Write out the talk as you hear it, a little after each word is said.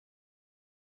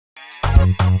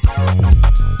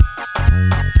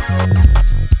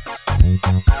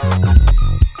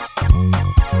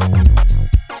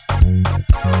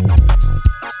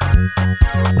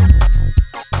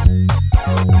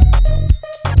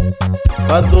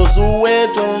But those who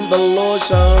wait on the Lord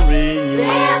shall renew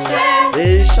their strength.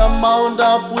 They shall mount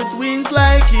up with wings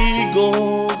like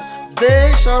eagles.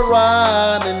 They shall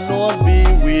run and not be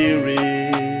weary.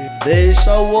 They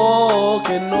shall walk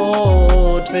and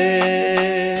not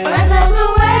faint. But those who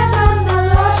wait on the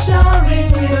Lord shall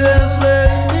renew their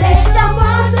strength. They shall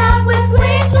mount up with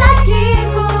wings like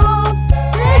eagles.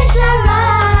 They shall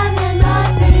run and not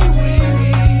be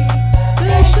weary.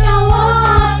 They shall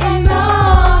walk and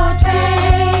not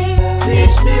faint.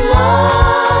 Teach me,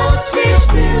 Lord, teach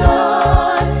me,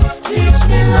 Lord, teach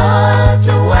me, Lord,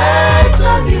 to wait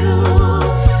on you.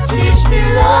 Teach me,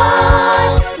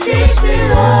 Lord, teach me,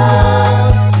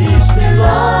 Lord, teach me,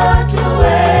 Lord, to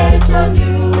wait on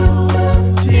you.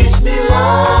 Teach me,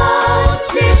 Lord,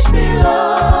 teach me,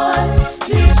 Lord,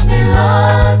 teach me,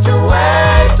 Lord, to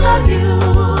wait on you.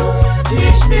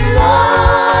 Teach me,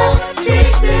 Lord,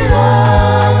 teach me,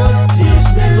 Lord, teach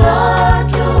me, Lord,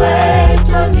 to wait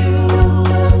on you.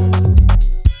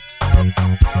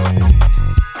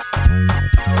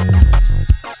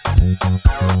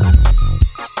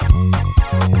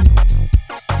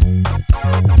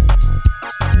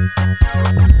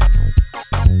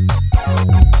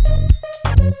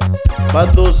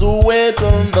 But those who wait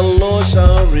on the Lord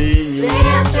shall renew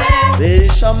their strength. They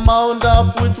shall mount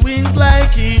up with wings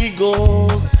like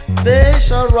eagles. They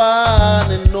shall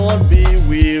run and not be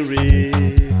weary.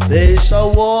 They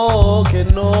shall walk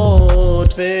and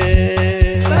not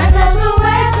faint. But those who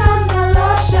wait on the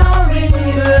Lord shall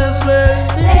renew their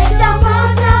strength. They shall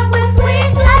mount up with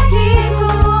wings like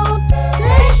eagles.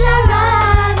 They shall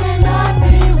run and not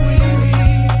be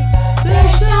weary. They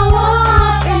shall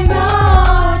walk and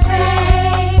not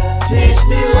faint. Teach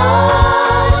me,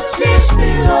 Lord, teach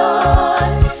me, Lord,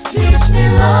 teach me,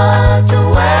 Lord, to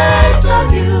wait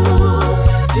on you.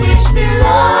 Teach me,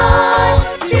 Lord,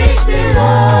 teach me,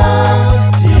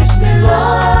 Lord, teach me,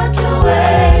 Lord, to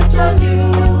wait on you.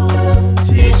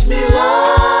 Teach me,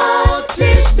 Lord,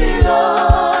 teach me,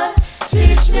 Lord,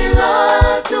 teach me,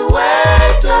 Lord, to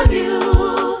wait on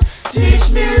you. Teach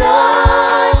me,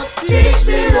 Lord, teach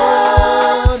me,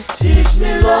 Lord, teach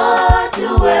me, Lord,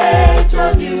 to wait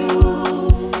on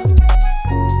you.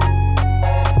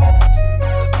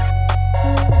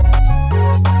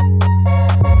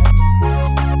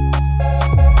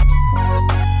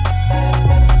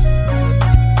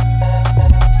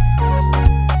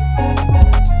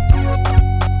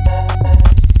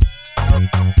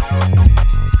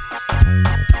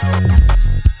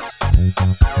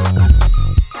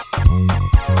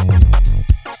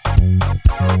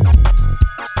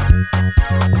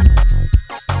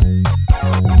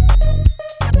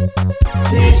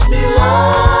 Teach me,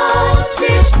 Lord,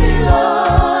 teach me,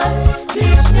 Lord,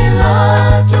 teach me,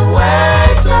 Lord, to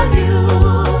wait on you.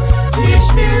 Teach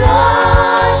me,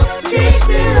 Lord, teach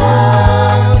me,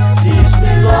 Lord, teach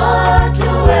me, Lord, to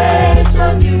wait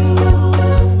on you.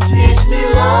 Teach me,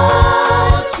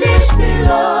 Lord, teach me,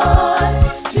 Lord,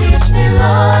 teach me,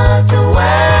 Lord, to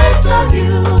wait on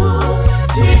you.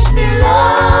 Teach me,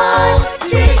 Lord,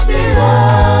 teach me,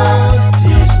 Lord,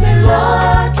 teach me,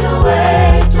 Lord, to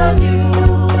wait on you.